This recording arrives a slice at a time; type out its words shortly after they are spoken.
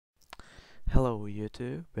Hello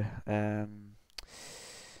YouTube.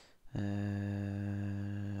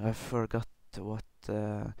 I forgot what.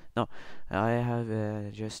 No, I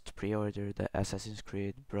have just pre-ordered the Assassin's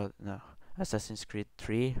Creed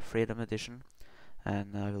 3 Freedom Edition,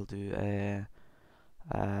 and I will do a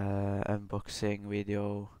unboxing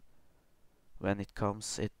video when it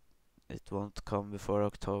comes. It won't come before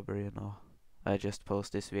October, you know. I just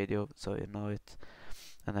post this video so you know it,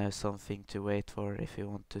 and I have something to wait for if you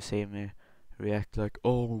want to see me react like,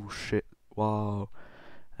 oh shit, wow,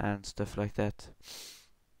 and stuff like that.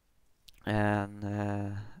 And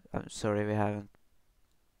I'm sorry we haven't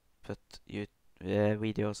put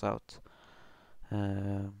videos out,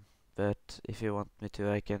 um, but if you want me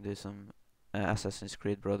to, I can do some Assassin's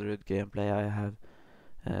Creed Brotherhood gameplay. I have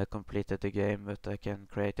completed the game, but I can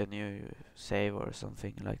create a new save or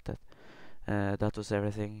something like that. That was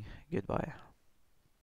everything. Goodbye.